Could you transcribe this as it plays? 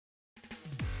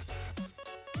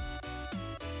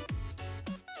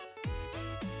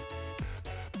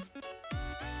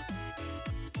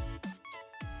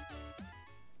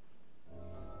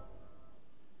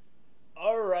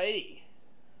Alrighty.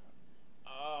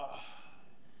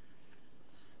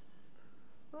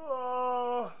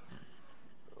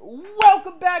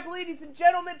 Welcome back, ladies and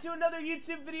gentlemen, to another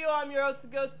YouTube video. I'm your host, The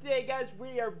Ghost. Today, guys,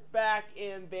 we are back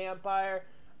in Vampyr.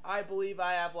 I believe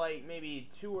I have, like, maybe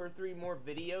 2 or 3 more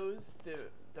videos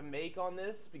to make on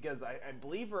this, because I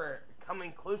believe we're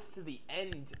coming close to the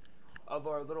end of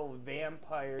our little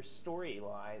Vampyr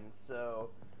storyline. So,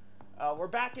 we're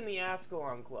back in the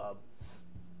Ascalon Club.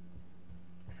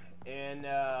 And,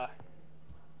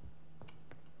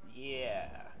 yeah.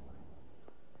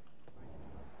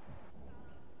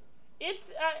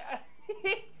 It's,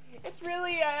 it's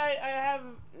really, I have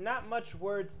not much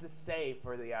words to say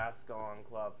for the Ascalon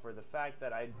Club, for the fact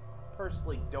that I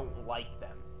personally don't like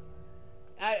them.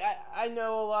 I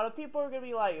know a lot of people are gonna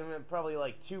be like, probably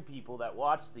like 2 people that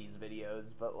watch these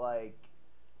videos, but like,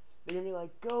 they're gonna be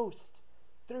like, Ghost,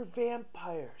 they're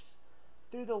vampires.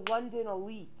 They're the London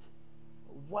elite.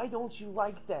 Why don't you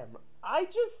like them?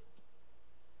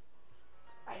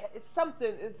 It's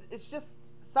something, it's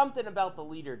just something about the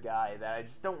leader guy that I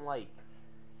just don't like.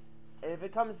 And if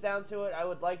it comes down to it, I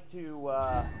would like to,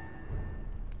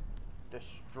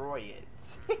 destroy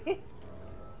it.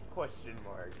 Question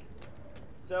mark.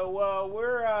 So,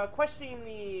 we're, questioning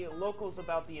the locals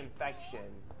about the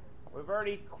infection. We've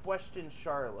already questioned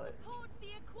Charlotte. Support the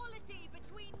equality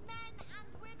between men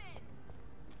and women.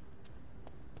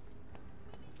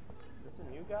 Is this a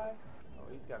new guy? Oh,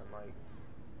 he's got a mic.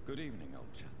 Good evening,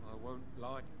 old chap. I won't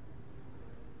lie.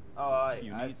 Oh,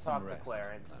 I've some talked to rest,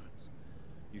 Clarence.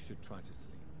 You should try to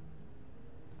sleep.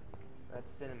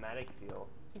 That's cinematic feel.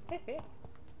 Can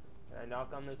I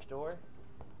knock on this door?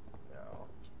 No.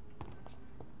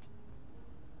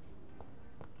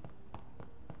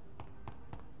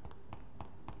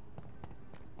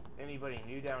 Anybody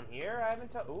new down here? I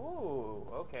haven't ooh,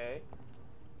 okay.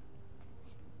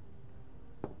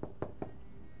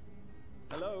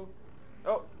 Hello?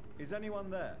 Oh. Is anyone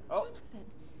there? Oh. Jonathan,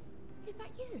 is that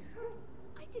you?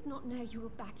 I did not know you were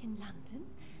back in London.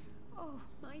 Oh,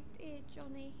 my dear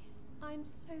Johnny, I'm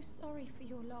so sorry for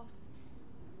your loss.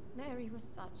 Mary was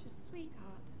such a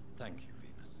sweetheart. Thank you,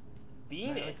 Venus.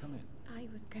 Venus? I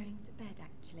was going to bed,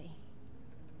 actually.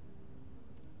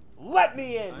 Let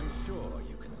me in! I'm sure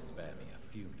you can spare me a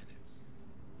few minutes.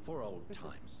 For old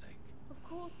time's sake. Of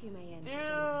course you may enter, Dude,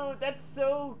 Jonathan. that's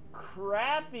so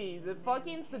crappy. The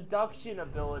fucking seduction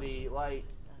ability, like,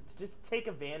 to just take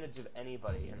advantage of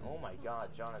anybody. And oh my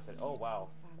god, Jonathan. Oh wow.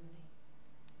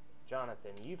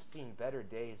 Jonathan, you've seen better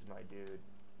days, my dude.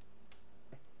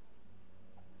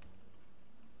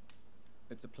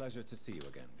 It's a pleasure to see you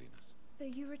again, Venus. So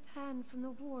you returned from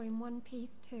the war in one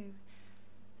piece too.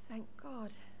 Thank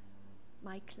God.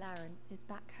 My Clarence is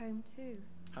back home too.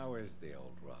 How is the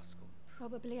old rascal?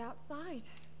 Probably outside,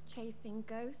 chasing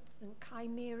ghosts and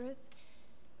chimeras.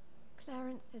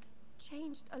 Clarence has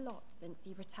changed a lot since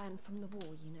he returned from the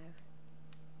war, you know.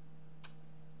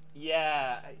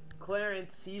 Yeah,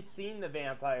 Clarence, he's seen the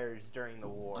vampires during the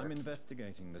war. I'm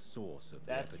investigating the source of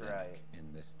the epidemic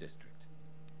in this district.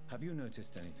 Have you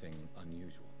noticed anything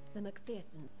unusual? The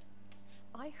McPhersons.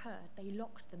 I heard they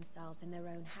locked themselves in their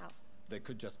own house. They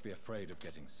could just be afraid of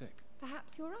getting sick.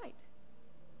 Perhaps you're right.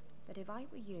 But if I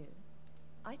were you,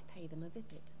 I'd pay them a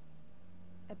visit.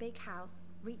 A big house,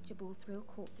 reachable through a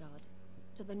courtyard,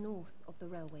 to the north of the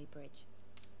railway bridge.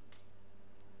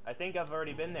 I think I've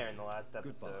already been there in the last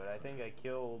episode. Goodbye. I think I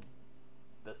killed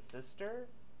the sister?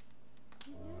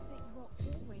 You know that you are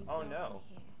always Oh, welcome no.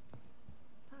 here.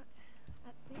 But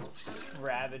at this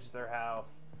Ravage their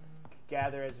house.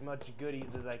 Gather as much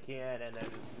goodies as I can and then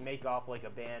make off like a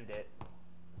bandit.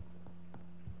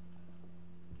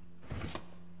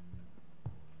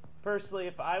 Personally,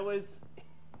 if I was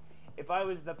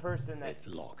the person that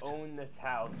owned this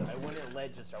house, I wouldn't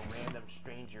let just a random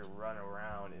stranger run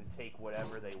around and take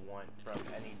whatever they want from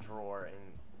any drawer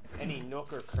and any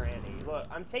nook or cranny. Look,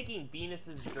 I'm taking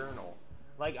Venus's journal.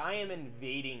 Like, I am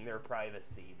invading their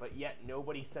privacy, but yet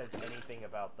nobody says anything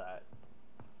about that.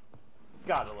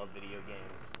 Gotta love video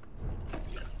games.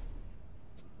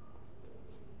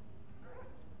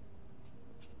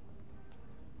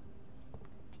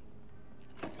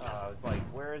 I was like,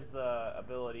 where's the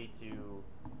ability to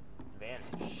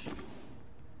vanish?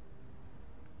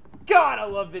 God, I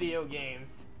love video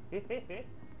games!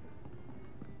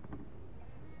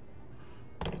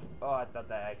 Oh, I thought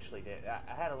that actually did.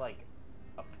 I had like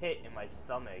a pit in my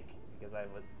stomach because I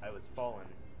was falling.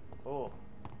 Oh,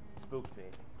 it spooked me.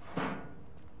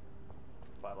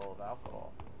 Bottle of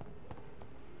alcohol.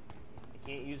 I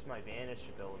can't use my vanish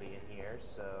ability in here,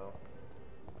 so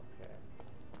okay.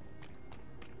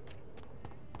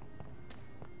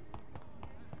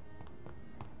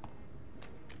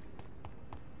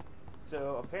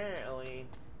 So apparently,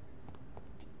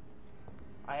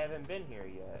 I haven't been here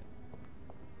yet.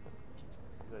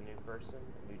 This is a new person,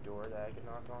 a new door that I can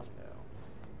knock on?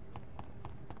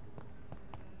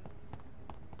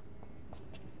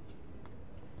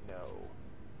 No.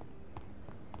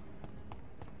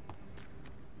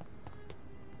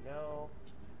 No.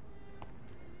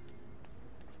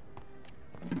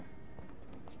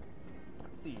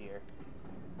 Let's see here.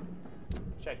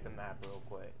 Check the map real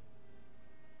quick.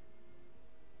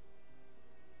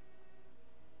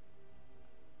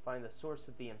 Find the source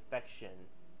of the infection.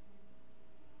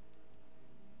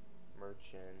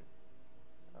 Merchant.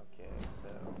 Okay, so...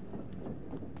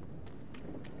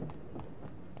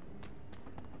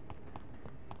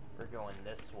 we're going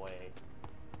this way.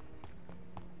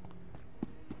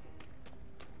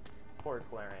 Poor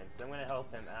Clarence. I'm gonna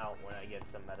help him out when I get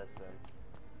some medicine.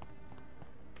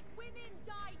 Women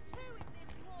die too in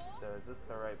this war. So is this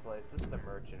the right place? This is the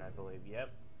merchant, I believe.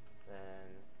 Yep. Then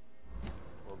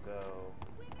we'll go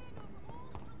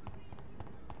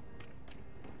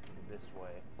this way.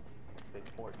 Big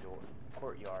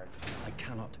courtyard. I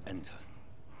cannot enter.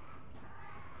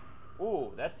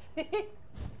 Ooh, that's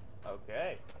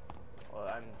okay. Well,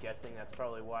 I'm guessing that's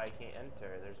probably why I can't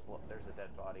enter. There's a dead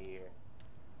body here.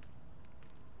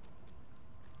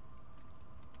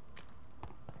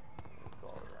 Go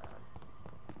around.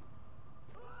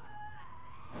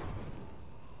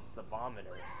 It's the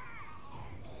vomiters.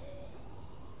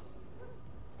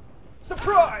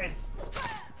 Surprise!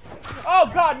 Oh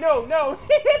God, no, no!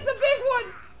 It's a big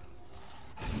one!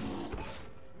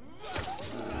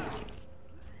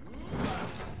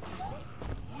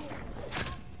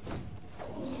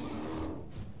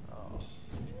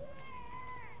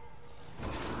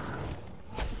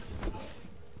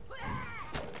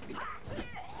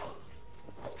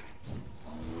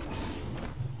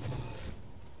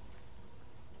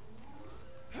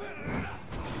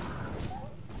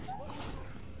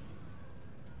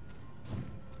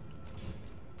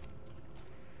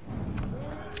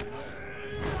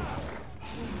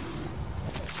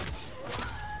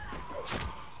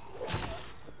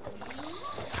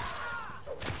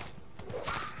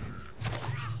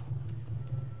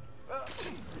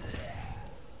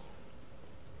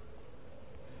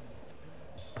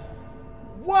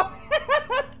 What?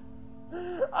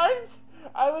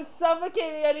 I was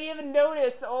suffocating. I didn't even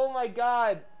notice. Oh my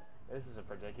God. This is a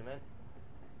predicament.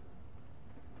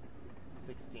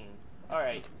 16.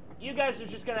 Alright. You guys are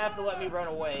just gonna have to let me run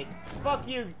away. Fuck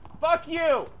you. Fuck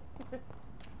you!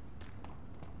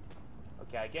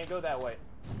 Okay, I can't go that way.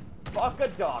 Fuck a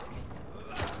duck.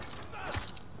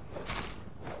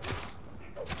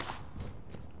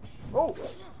 Oh!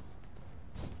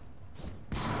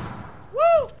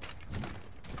 Woo!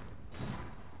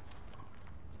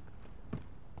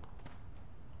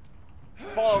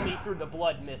 Follow me through the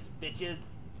blood mist,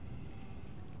 bitches.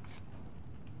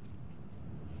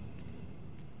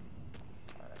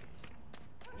 Alright.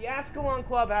 The Ascalon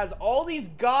Club has all these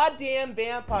goddamn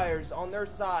vampires on their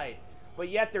side, but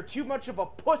yet they're too much of a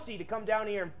pussy to come down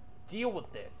here and deal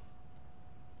with this.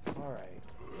 Alright.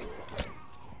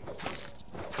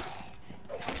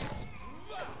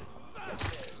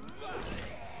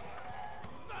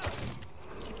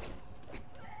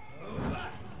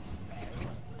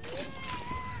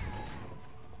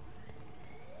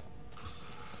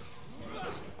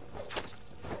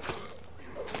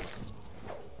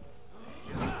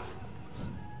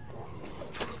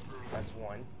 That's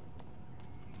one.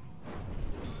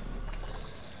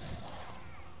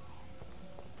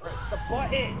 Press the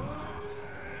button!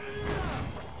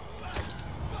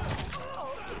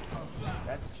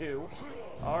 That's two.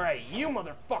 Alright, you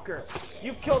motherfucker!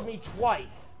 You've killed me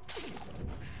twice!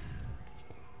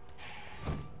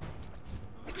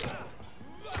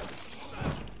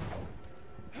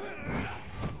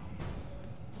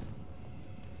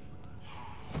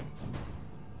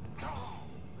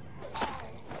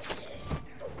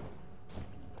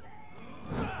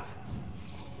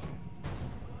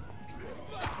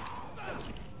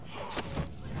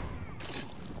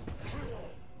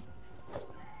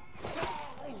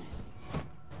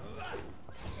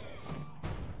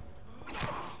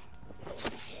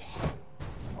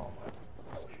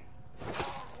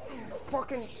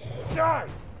 Fucking die!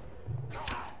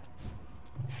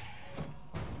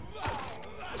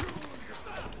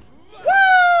 Woo!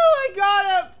 I got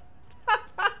him!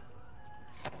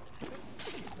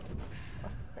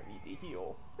 I need to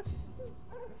heal.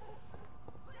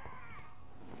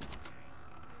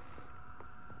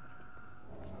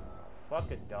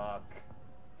 Fuck a duck.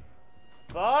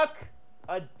 Fuck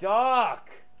a duck!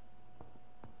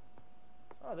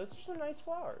 Oh, those are some nice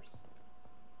flowers.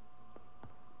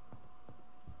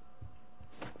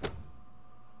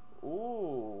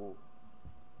 Ooh.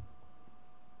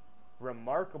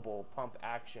 Remarkable pump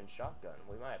action shotgun.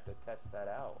 We might have to test that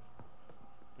out.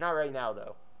 Not right now,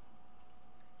 though.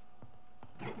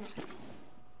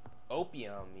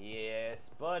 Opium.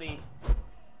 Yes, buddy.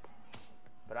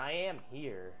 But I am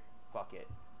here. Fuck it.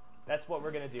 That's what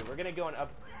we're gonna do. We're gonna go and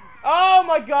up. Oh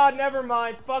my god, never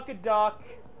mind. Fuck a duck.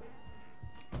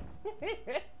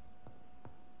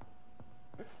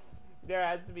 There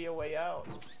has to be a way out.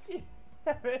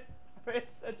 I'm in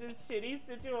such a shitty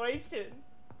situation.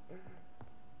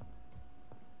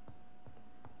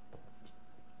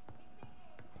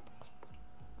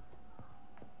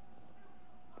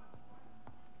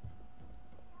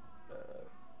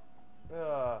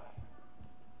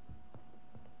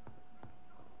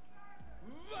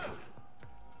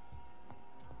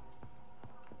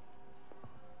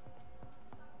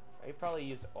 I probably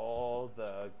use all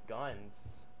the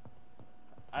guns.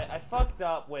 I fucked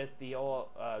up with the old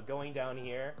going down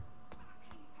here.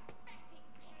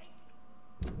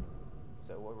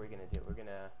 So what are we gonna do?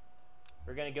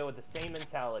 We're gonna go with the same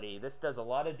mentality. This does a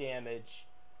lot of damage.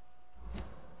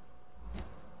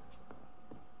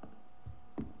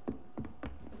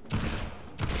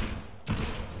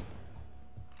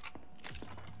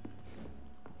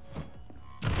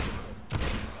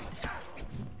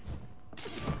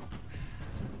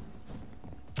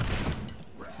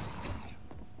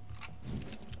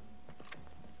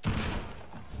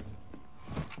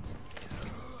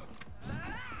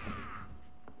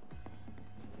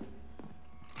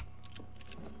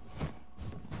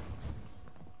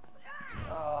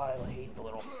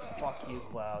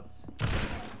 Clouds.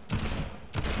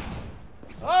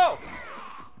 Oh!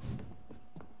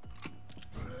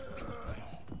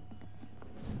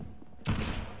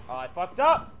 Oh, I fucked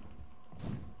up!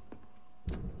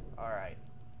 Alright.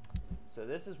 So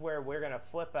this is where we're gonna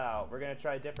flip out. We're gonna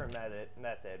try a different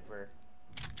method.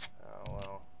 Oh,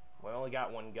 well. We only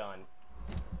got one gun.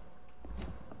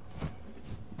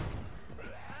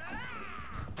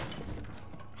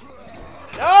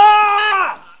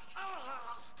 Ah!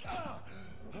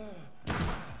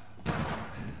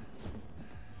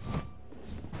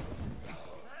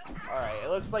 Alright, it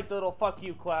looks like the little fuck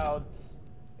you clouds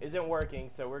isn't working,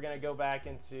 so we're gonna go back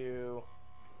into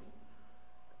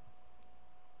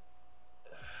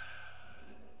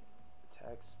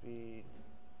attack speed.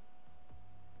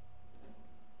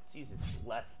 This uses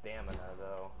less stamina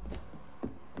though.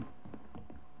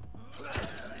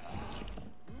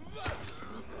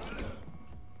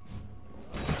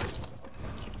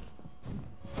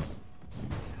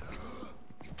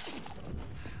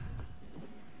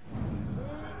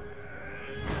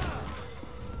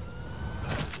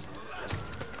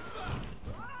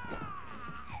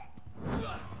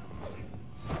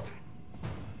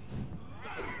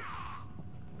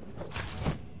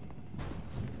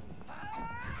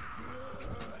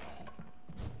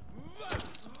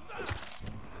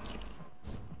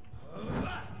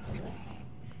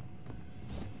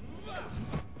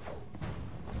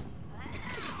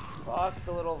 Fuck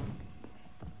the little...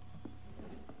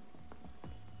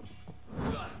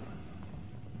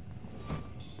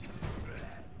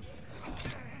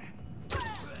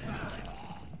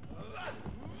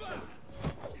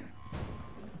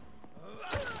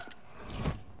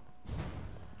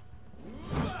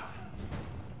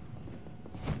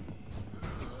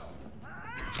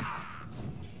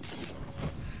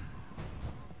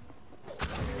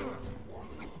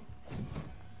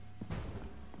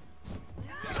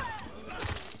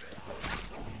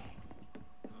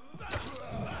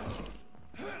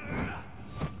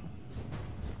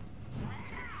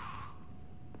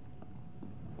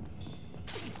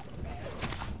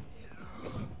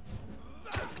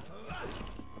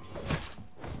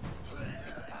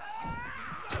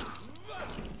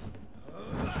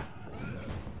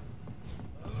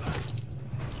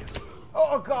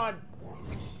 Oh god!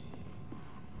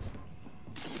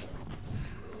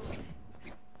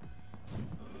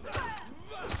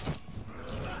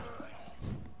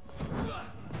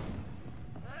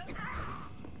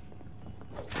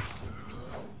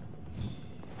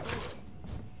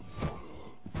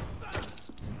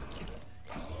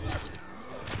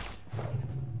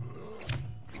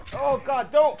 Oh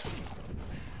god, don't!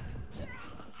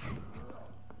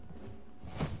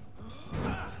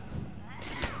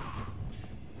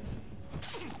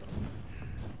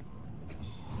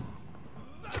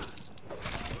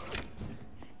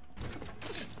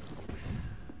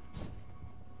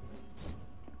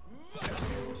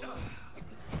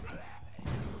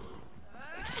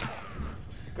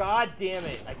 God damn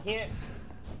it, I can't...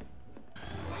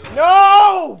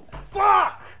 No!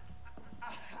 Fuck!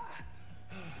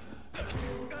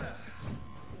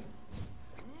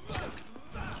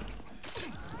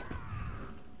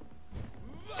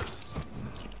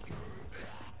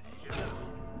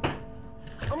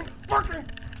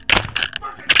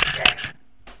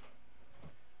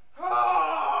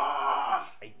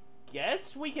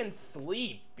 even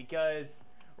sleep, because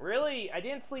really, I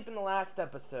didn't sleep in the last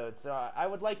episode, so I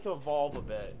would like to evolve a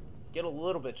bit. Get a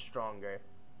little bit stronger.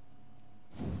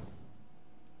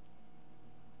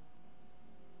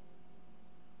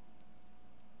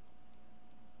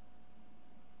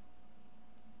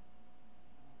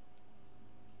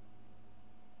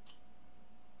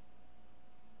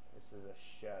 This is a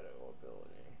shadow ability.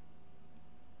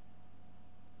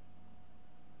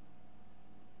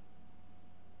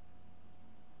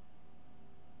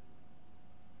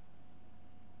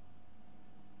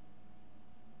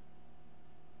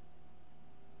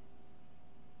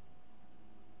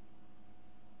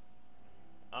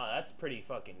 Oh, that's pretty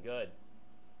fucking good.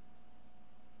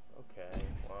 Okay,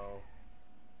 well.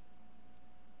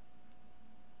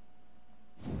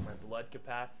 My blood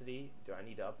capacity, do I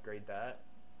need to upgrade that?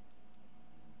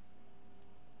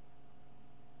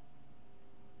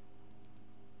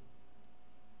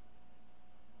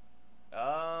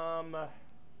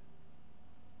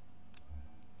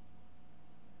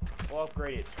 We'll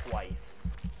upgrade it twice.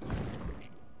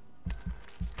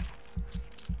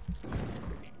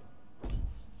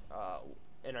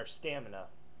 And our stamina.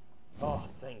 Oh,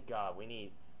 thank God. We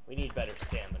need better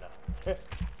stamina.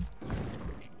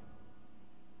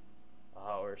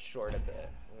 Oh, we're short a bit.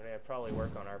 We're gonna probably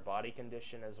work on our body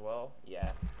condition as well.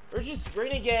 Yeah. We're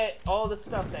gonna get all the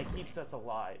stuff that keeps us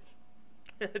alive.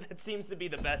 That seems to be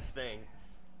the best thing.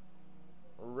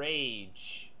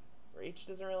 Rage. Rage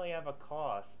doesn't really have a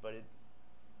cost, but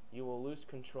you will lose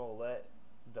control. Let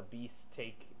the beast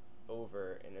take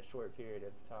over in a short period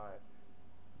of time.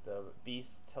 The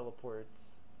beast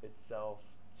teleports itself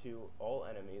to all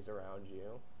enemies around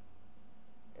you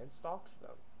and stalks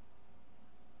them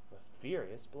with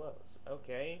furious blows.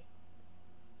 Okay.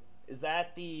 Is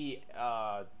that the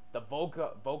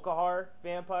Volkahar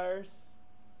vampires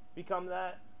become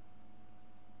that?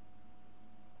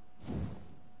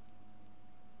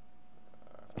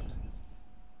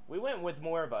 We went with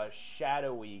more of a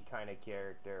shadowy kind of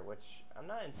character, which I'm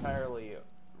not entirely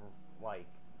like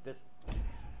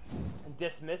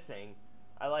dismissing.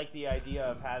 I like the idea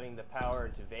of having the power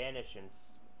to vanish and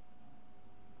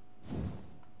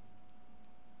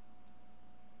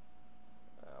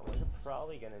we're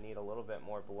probably gonna need a little bit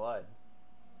more blood.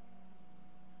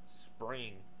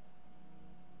 Spring.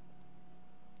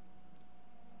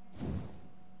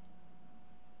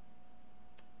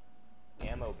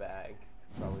 Ammo bag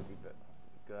could probably be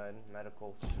good.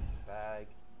 Medical bag.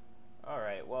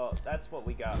 Alright, well, that's what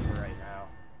we got for right now.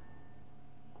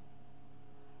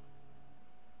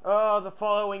 Oh, the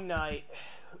following night.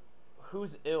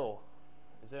 Who's ill?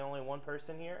 Is there only one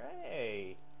person here?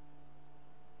 Hey.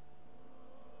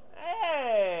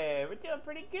 Hey, we're doing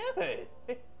pretty good.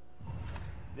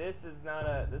 This is not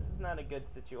a good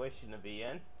situation to be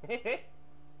in.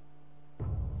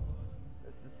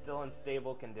 This is still in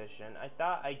stable condition. I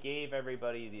thought I gave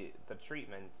everybody the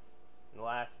treatments in the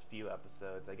last few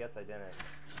episodes. I guess I didn't.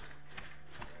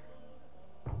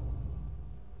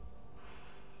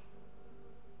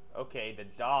 Okay, the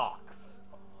docks.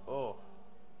 Oh.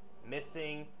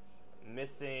 Missing.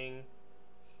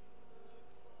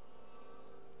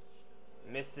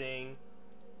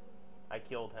 I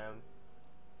killed him.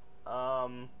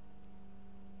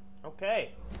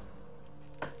 Okay.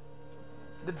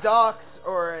 The docks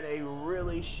are in a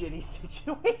really shitty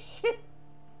situation.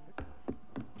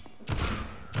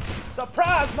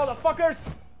 Surprise,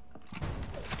 motherfuckers!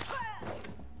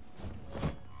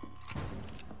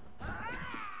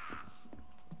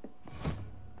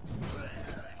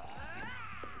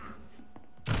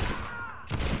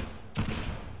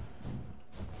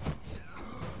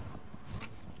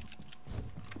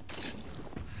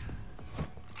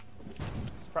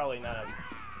 It's probably not a...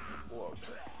 Whoa.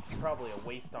 Probably a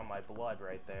waste on my blood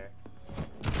right there.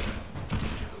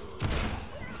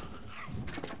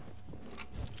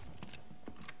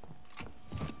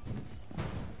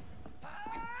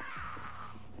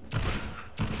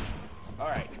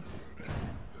 Alright.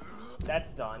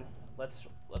 That's done. Let's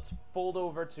fold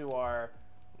over to our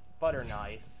butter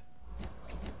knife.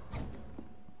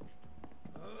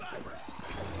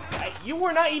 You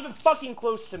were not even fucking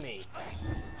close to me.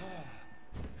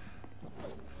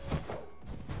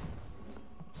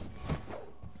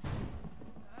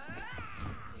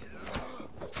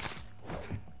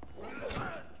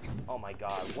 Oh my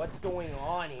god, what's going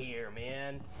on here,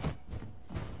 man?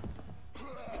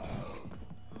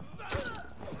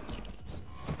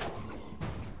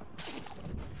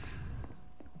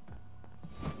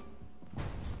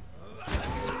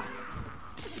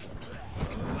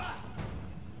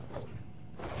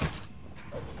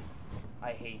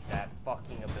 I hate that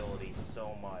fucking ability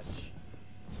so much.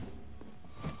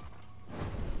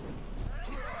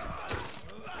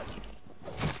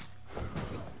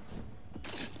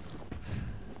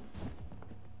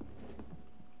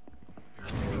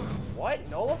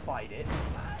 fight it.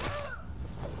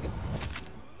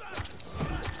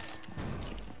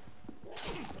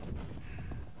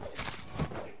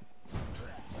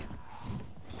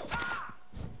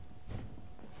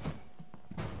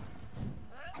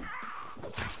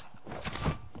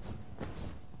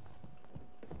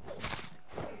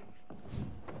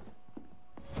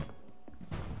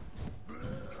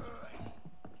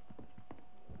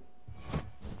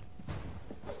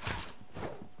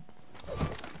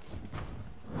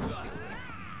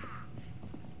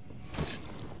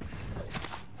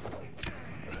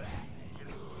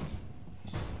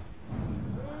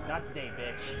 Not today,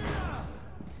 bitch.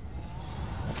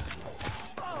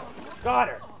 Got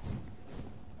her.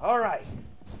 All right.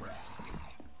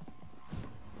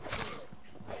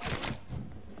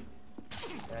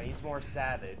 Yeah, he's more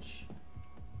savage.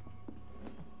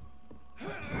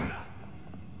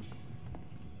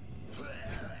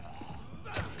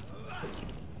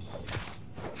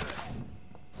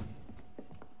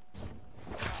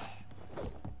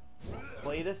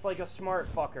 Play this like a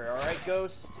smart fucker, all right,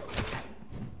 Ghost?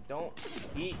 Don't.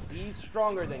 He's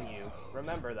stronger than you.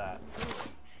 Remember that.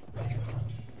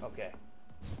 Okay.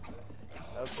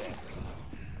 Okay.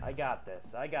 I got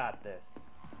this. I got this.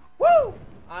 Woo!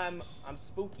 I'm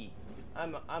spooky.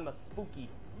 I'm a spooky.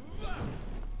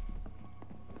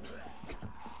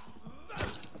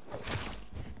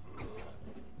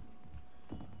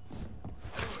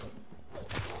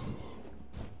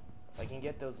 If I can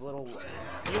get those little.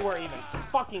 You weren't even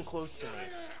fucking close to me.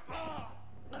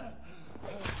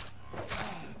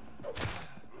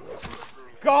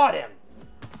 Got him!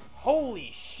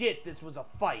 Holy shit, this was a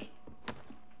fight.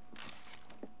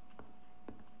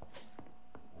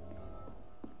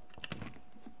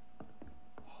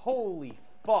 Holy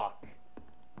fuck.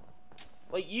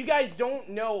 Like, you guys don't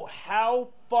know how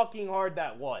fucking hard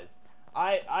that was.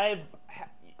 I've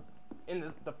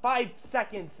in the 5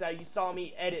 seconds that you saw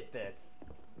me edit this.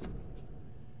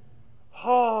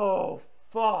 Oh,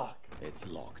 fuck. It's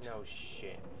locked. No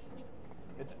shit.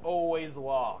 It's always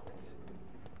locked.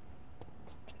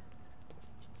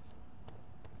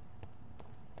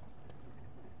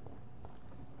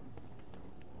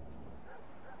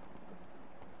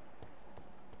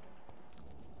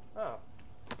 Oh.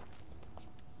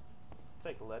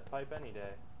 Take a lead pipe any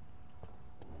day.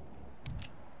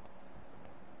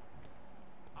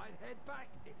 I'd head back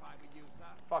if I were you, sir.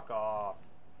 Fuck off.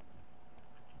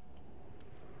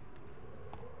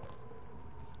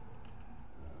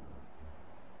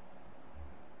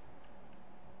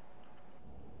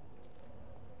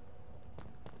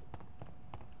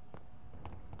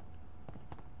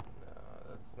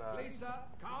 Lisa,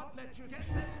 can't let you get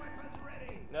them weapons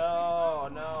ready. No,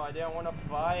 no, I didn't want to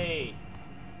fight.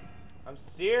 I'm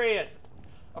serious.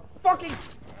 I'm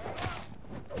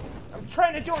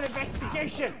trying to do an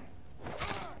investigation.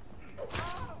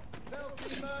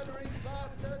 Filthy murdering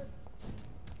bastard.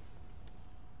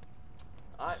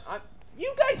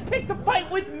 You guys picked a fight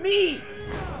with me.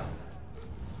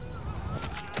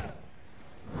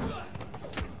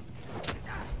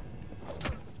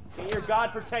 May your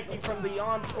God protect you from the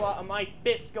onslaught of my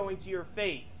fist going to your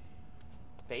face.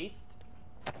 Faced?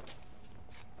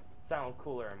 Sound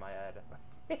cooler in my head.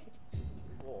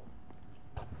 Cool.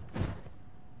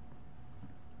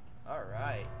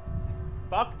 Alright.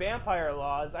 Fuck vampire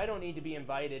laws. I don't need to be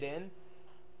invited in.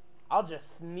 I'll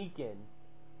just sneak in.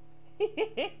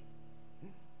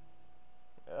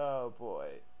 Oh boy.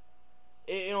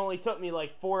 It only took me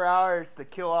like 4 hours to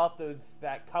kill off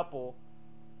that couple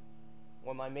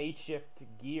when my made shift to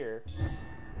gear.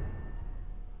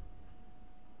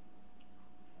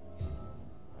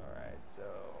 Alright, so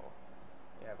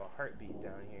you have a heartbeat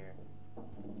down here.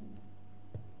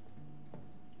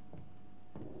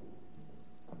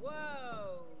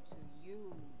 Woe to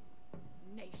you,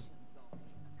 nations of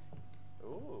hypocrites.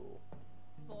 Ooh.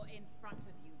 For in front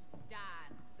of you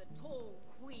stands the tall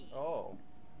queen. Oh.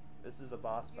 This is a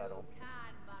boss battle. You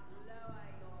can but lower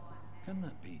your head. Can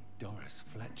that be Doris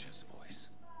Fletcher's voice?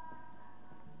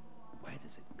 Where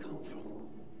does it come from?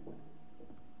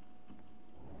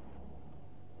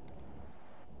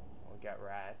 We got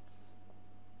rats.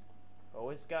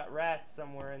 Always got rats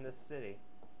somewhere in this city.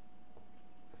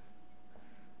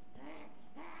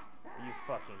 Are you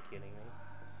fucking kidding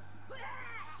me?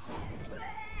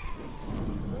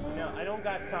 No, I don't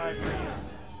got time for you.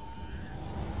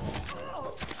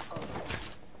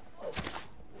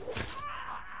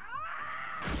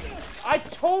 I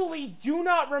totally do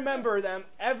not remember them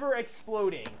ever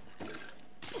exploding.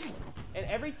 And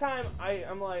every time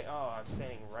I'm like, oh, I'm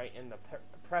standing right in the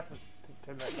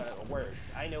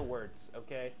words. I know words,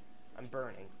 okay? I'm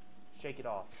burning. Shake it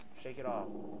off. Shake it off.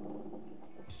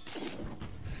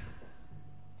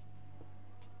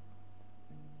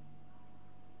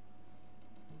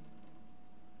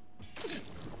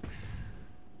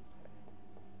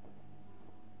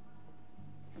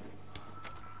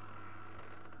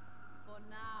 For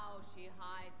now, she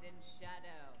hides in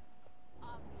shadow,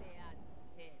 ugly as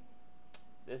sin.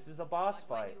 This is a boss But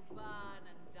when fight. you burn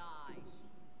and die, she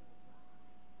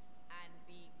and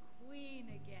be queen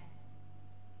again.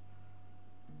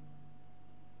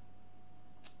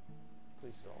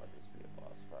 Please don't let this be a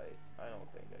boss fight. I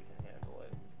don't think I can handle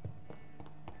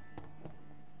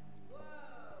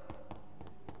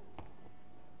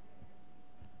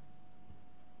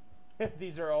it.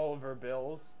 These are all of her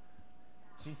bills.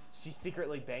 She's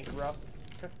secretly bankrupt.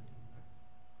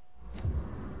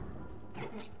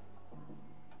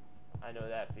 I know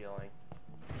that feeling.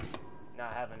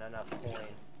 Not having enough coin.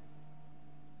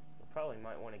 You probably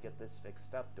might want to get this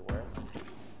fixed up, Doris.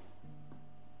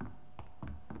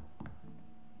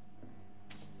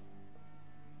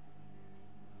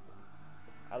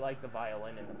 I like the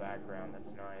violin in the background,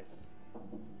 that's nice.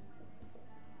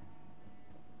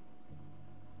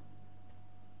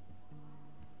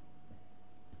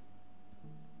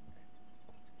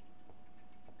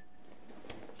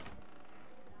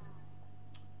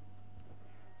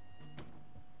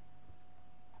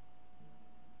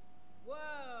 Woe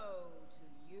to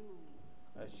you.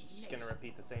 She's just gonna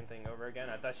repeat the same thing over again.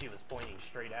 I thought she was pointing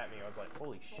straight at me. I was like,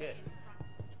 holy shit.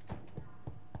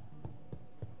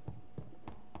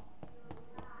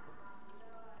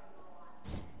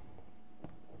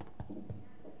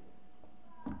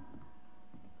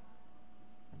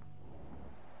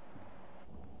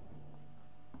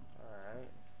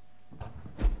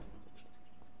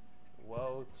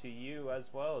 Woe to you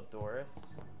as well,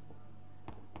 Doris.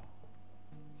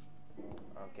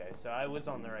 Okay, so I was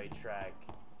on the right track.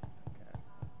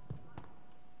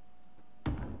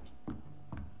 Okay.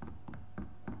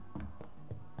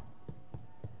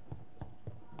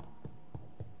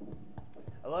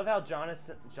 I love how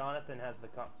Jonathan has the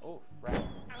oh, right.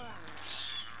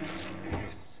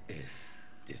 This is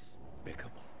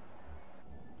despicable.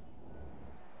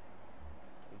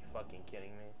 Are you fucking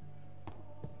kidding me?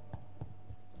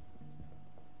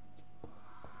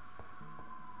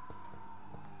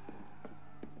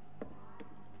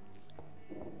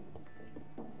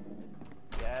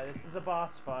 Yeah, this is a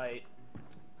boss fight.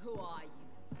 Who are you?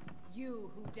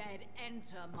 You who dared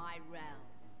enter my realm.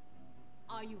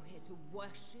 Are you here to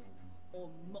worship or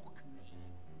mock me?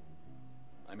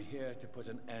 I'm here to put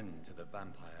an end to the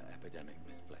vampire epidemic,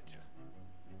 Miss Fletcher.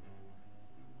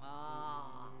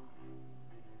 Ah.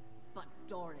 But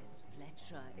Doris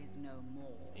Fletcher is no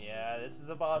more. Yeah, this is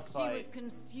a boss She fight. was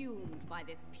consumed by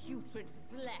this putrid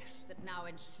flesh that now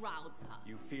enshrouds her.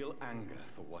 You feel anger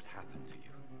for what happened to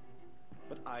you,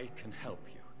 but I can help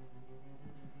you.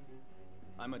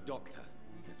 I'm a doctor,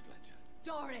 Miss Fletcher.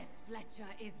 Doris Fletcher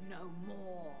is no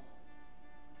more.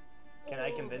 Can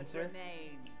I convince her? All that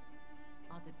remains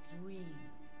are the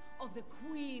dreams of the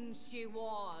queen she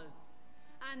was,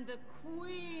 and the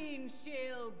queen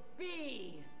she'll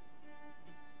be.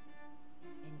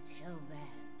 Until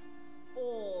then,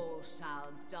 all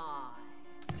shall die,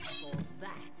 for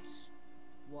that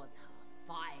was her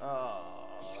final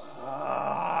wish.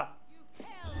 You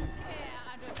kill, hear,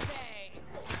 and obey.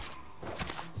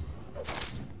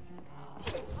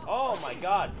 Oh my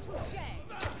god. Touché.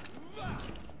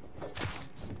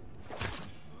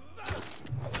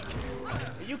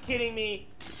 Are you kidding me?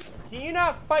 Can you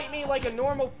not fight me like a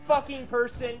normal fucking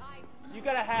person? You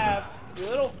gotta have your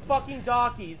little fucking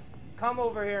donkeys come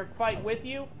over here and fight with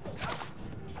you?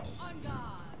 On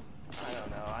guard. I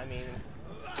don't know, I mean...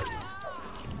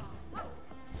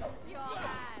 Your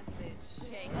hand is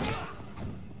shaking.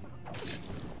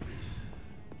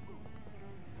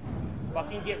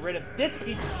 Fucking get rid of this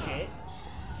piece of shit.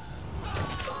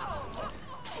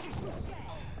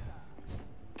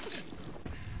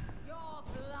 Your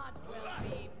blood will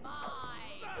be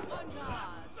mine. On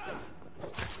guard.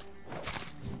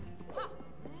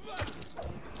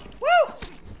 Woo!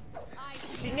 I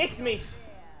She nicked me.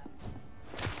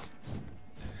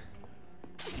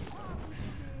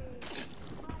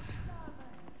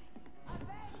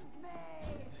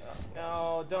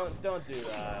 No, don't do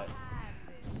that. hand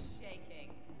is shaking.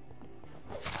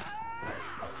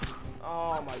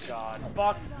 Oh my god.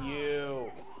 Fuck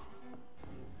you.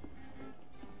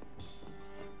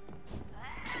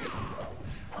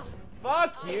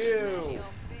 Fuck you. Your fear.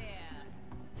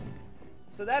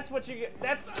 So that's what you get.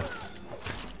 That's. My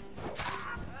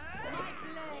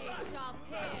blade shall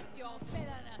pierce your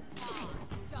villainous heart,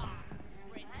 dark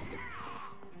prince.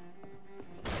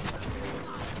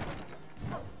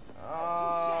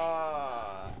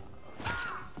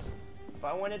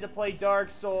 wanted to play Dark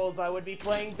Souls, I would be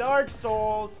playing Dark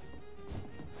Souls.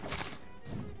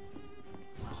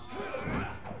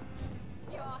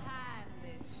 Your hand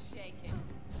is shaking.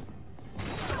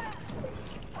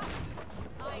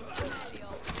 I smell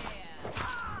your fear.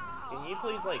 Can you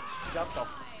please, like, shut the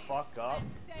fuck up?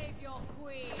 And save your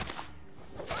queen.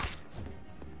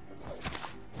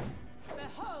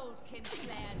 Behold,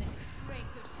 Kinslayer, the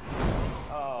disgrace of she.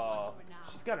 Oh,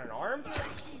 she's got an arm?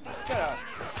 She's got a...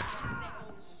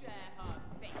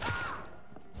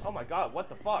 Oh my god, what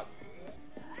the fuck?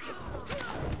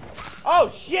 Oh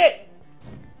shit!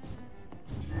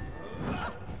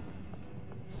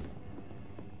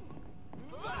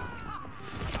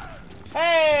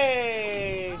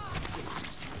 Hey!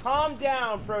 Calm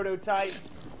down, Prototype.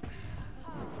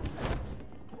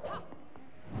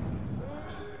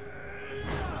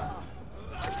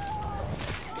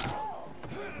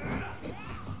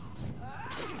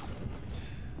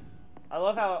 I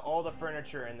love how all the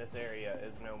furniture in this area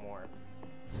is no more.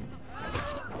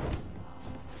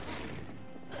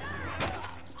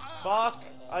 Fuck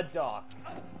a dock.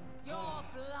 Your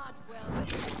blood will.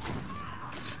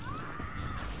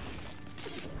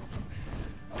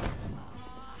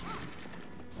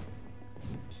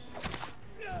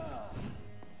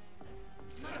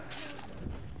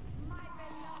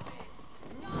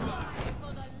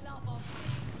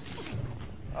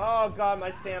 Oh god, my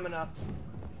stamina.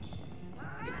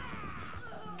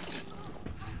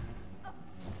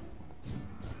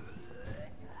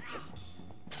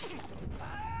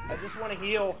 I just want to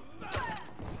heal.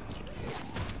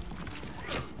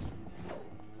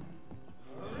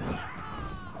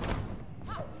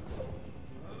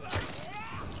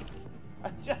 I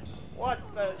just want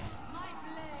to...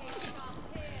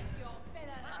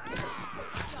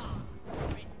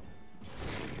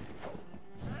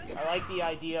 I like the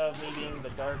idea of me being the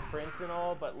Dark Prince and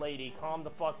all, but lady, calm the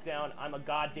fuck down. I'm a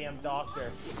goddamn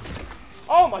doctor.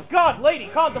 Oh my god, lady,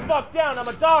 calm the fuck down. I'm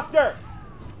a doctor.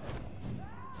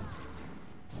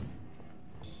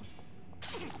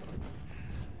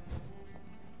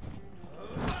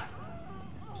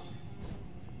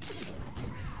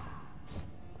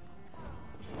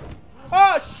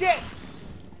 Oh shit!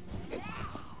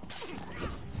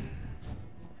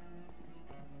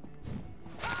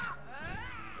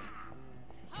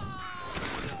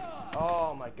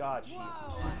 Oh my god, she...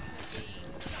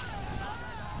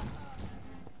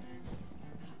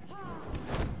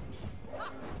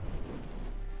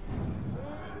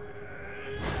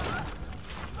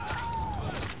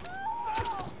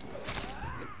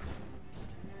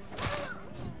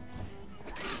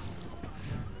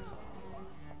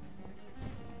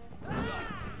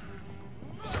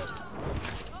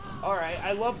 Alright,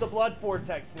 I love the blood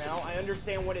vortex now. I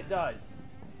understand what it does.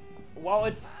 While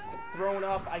it's thrown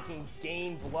up, I can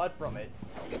gain blood from it.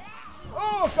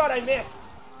 Oh god, I missed!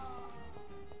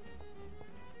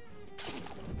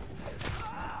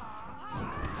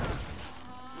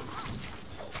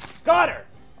 Got her!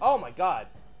 Oh my god.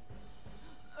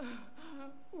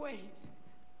 Wait.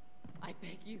 I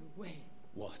beg you, wait.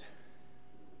 What?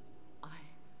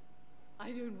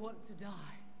 I don't want to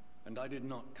die. And I did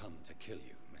not come to kill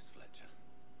you, Miss Fletcher.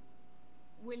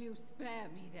 Will you spare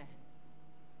me then?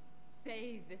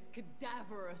 Save this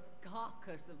cadaverous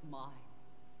carcass of mine.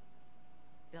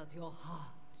 Does your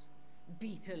heart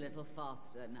beat a little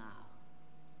faster now?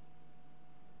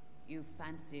 You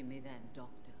fancy me then,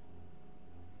 Doctor?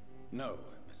 No,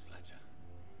 Miss Fletcher.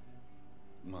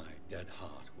 My dead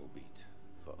heart will beat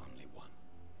for only one.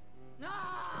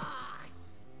 Ah!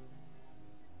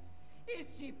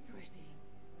 Is she pretty?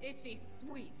 Is she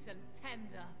sweet and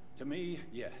tender? To me,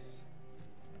 yes.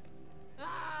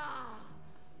 Ah!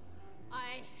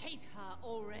 I hate her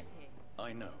already.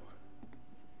 I know.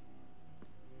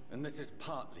 And this is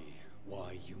partly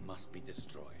why you must be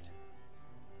destroyed.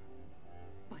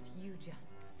 But you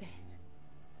just said...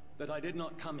 That I did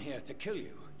not come here to kill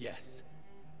you, yes.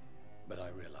 But I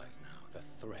realize now the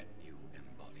threat you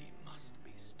embody must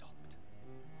be stopped.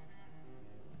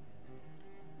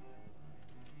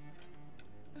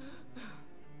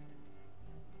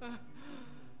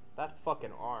 That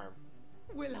fucking arm.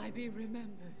 Will I be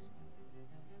remembered?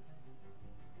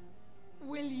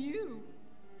 Will you?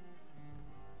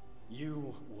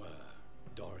 You were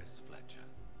Doris Fletcher,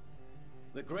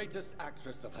 the greatest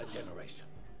actress of her generation.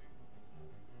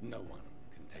 No one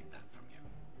can take that from you.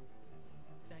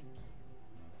 Thank you.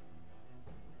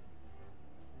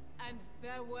 And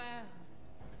farewell.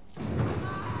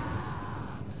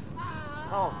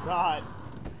 Oh god.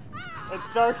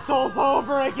 It's Dark Souls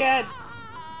over again!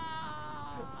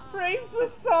 Praise the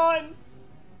sun!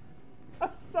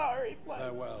 I'm sorry, Fletcher.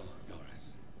 Farewell,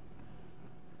 Doris.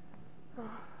 I'm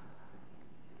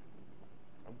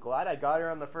glad I got her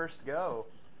on the first go.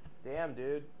 Damn,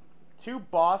 dude. 2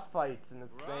 boss fights in the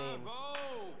same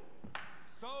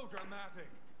So dramatic.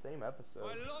 episode.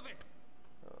 I love it.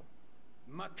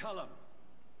 McCullum!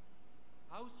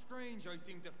 How strange I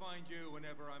seem to find you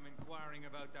whenever I'm inquiring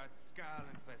about that skull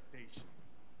infestation.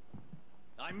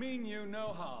 I mean you no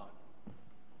harm.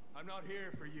 I'm not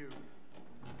here for you.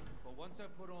 But once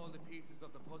I've put all the pieces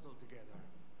of the puzzle together,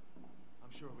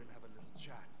 I'm sure we'll have a little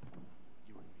chat,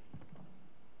 you and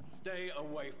me. Stay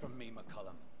away from me,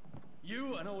 McCullum.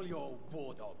 You and all your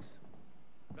war dogs.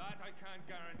 That I can't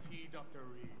guarantee, Dr.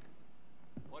 Reed.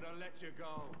 But I'll let you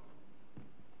go.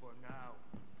 For now.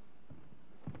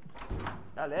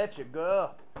 I'll let you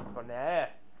go. For now.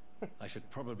 I should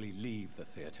probably leave the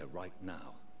theater right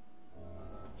now.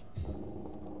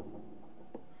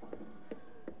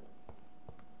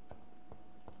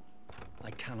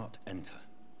 I cannot enter.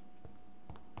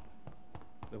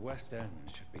 The West End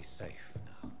should be safe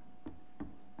now.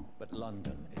 But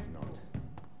London is not.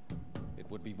 It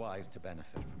would be wise to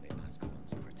benefit from the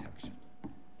Ascalon's protection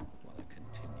while I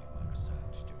continue my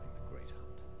research during the Great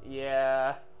Hunt.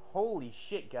 Yeah. Holy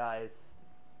shit, guys.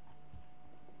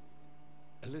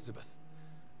 Elizabeth,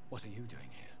 what are you doing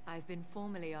here? I've been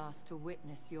formally asked to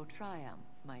witness your triumph,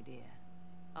 my dear.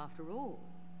 After all,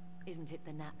 isn't it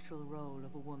the natural role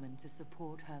of a woman to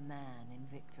support her man in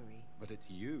victory? But it's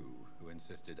you who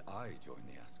insisted I join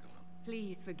the Ascalon.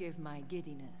 Please forgive my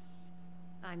giddiness.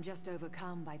 I'm just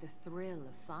overcome by the thrill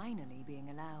of finally being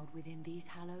allowed within these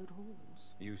hallowed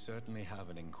halls. You certainly have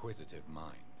an inquisitive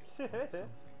mind. It's quite something.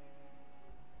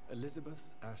 Elizabeth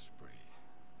Ashbury,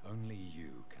 only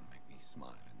you can make me smile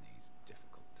in these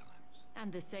difficult times.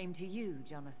 And the same to you,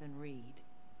 Jonathan Reed.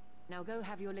 Now go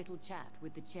have your little chat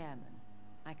with the chairman.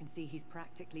 I can see he's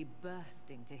practically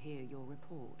bursting to hear your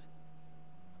report.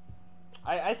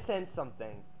 I sense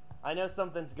something. I know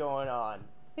something's going on.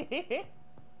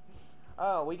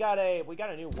 Oh, we got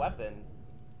a new weapon.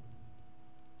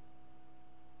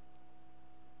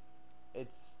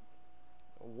 It's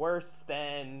worse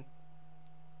than...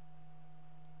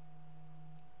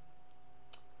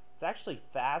 It's actually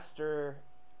faster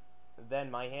than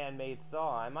my handmade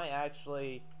saw. I might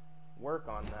actually work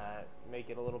on that, make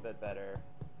it a little bit better.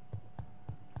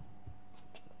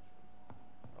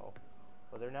 Oh,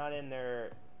 well, they're not in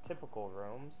their typical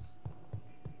rooms.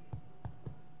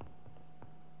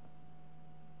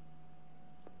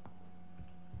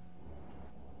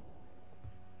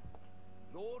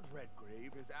 Lord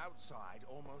Redgrave is outside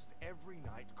almost every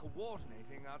night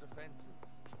coordinating our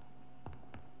defenses.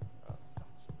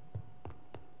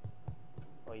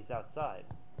 Well, he's outside.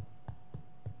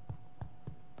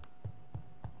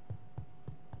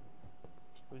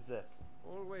 Who's this?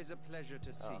 Always a pleasure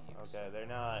to see you. Okay, they're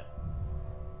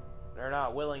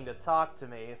not willing to talk to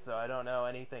me, so I don't know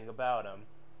anything about them.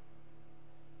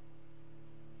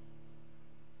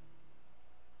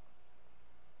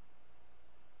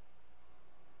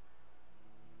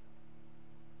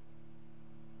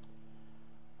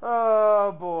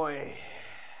 Oh boy.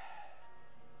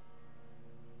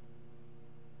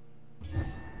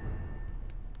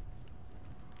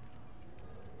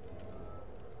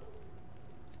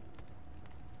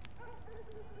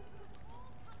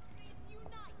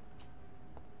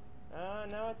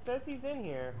 No, it says he's in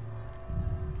here.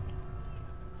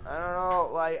 I don't know,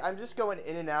 like, I'm just going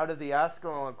in and out of the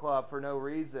Ascalon Club for no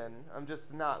reason. I'm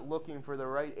just not looking for the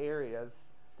right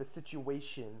areas, the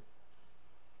situation.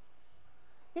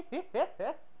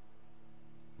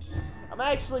 I'm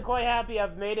actually quite happy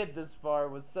I've made it this far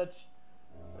with such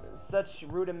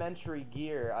rudimentary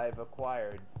gear I've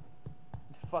acquired.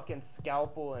 A fucking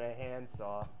scalpel and a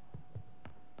handsaw.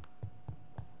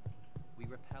 We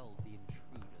repelled the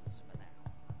intruders for now.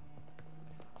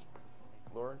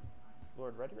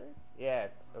 Lord Redgrave?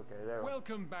 Yes. Okay, there.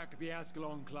 Welcome back to the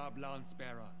Ascalon Club,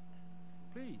 Lance-Bearer.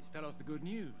 Please tell us the good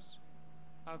news.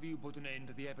 Have you put an end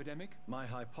to the epidemic? My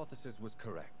hypothesis was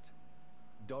correct.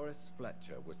 Doris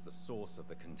Fletcher was the source of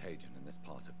the contagion in this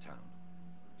part of town.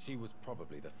 She was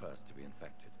probably the first to be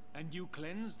infected. And you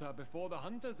cleansed her before the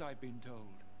hunters, I've been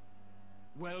told.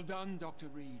 Well done, Dr.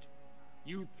 Reed.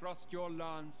 You thrust your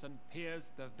lance and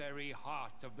pierced the very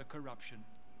heart of the corruption.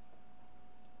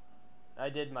 I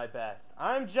did my best.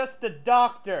 I'm just a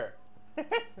doctor.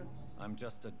 I'm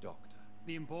just a doctor.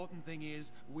 The important thing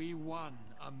is, we won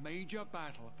a major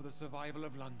battle for the survival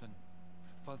of London.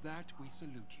 For that, we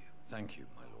salute you. Thank you,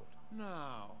 my lord.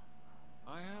 Now,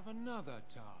 I have another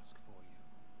task for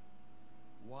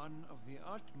you. One of the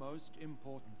utmost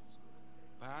importance.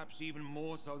 Perhaps even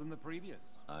more so than the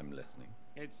previous. I'm listening.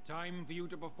 It's time for you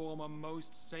to perform a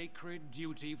most sacred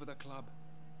duty for the club.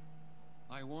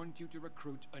 I want you to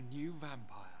recruit a new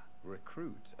vampire.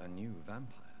 Recruit a new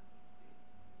vampire?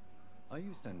 Are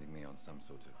you sending me on some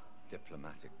sort of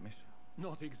diplomatic mission?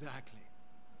 Not exactly.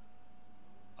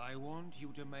 I want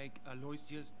you to make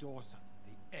Aloysius Dawson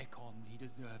the Ekon he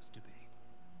deserves to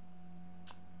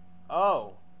be.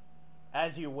 Oh.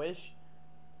 As you wish.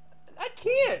 I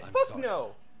can't! I'm Fuck sorry,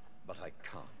 no! but I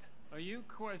can't. Are you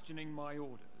questioning my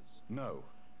orders? No.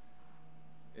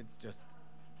 It's just...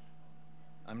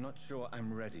 I'm not sure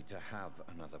I'm ready to have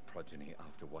another progeny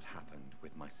after what happened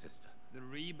with my sister. The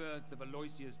rebirth of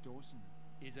Aloysius Dawson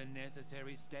is a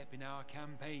necessary step in our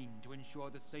campaign to ensure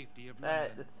the safety of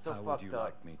London. That's so How fucked would you up.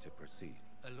 like me to proceed?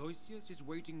 Aloysius is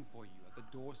waiting for you at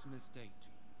the Dawson estate.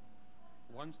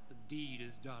 Once the deed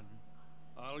is done,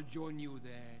 I'll join you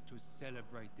there to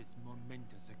celebrate this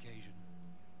momentous occasion.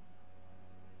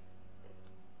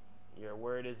 Your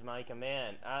word is my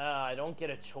command. Ah, I don't get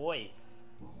a choice.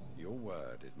 Your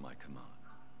word is my command.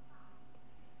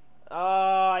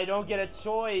 Ah, I don't get a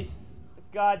choice.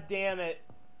 God damn it.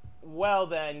 Well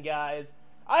then, guys.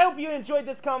 I hope you enjoyed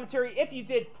this commentary. If you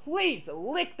did, please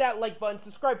lick that like button.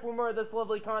 Subscribe for more of this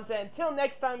lovely content. Until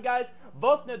next time, guys,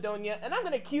 Vos Nodonia, and I'm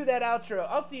going to cue that outro.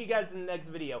 I'll see you guys in the next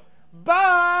video.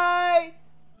 Bye!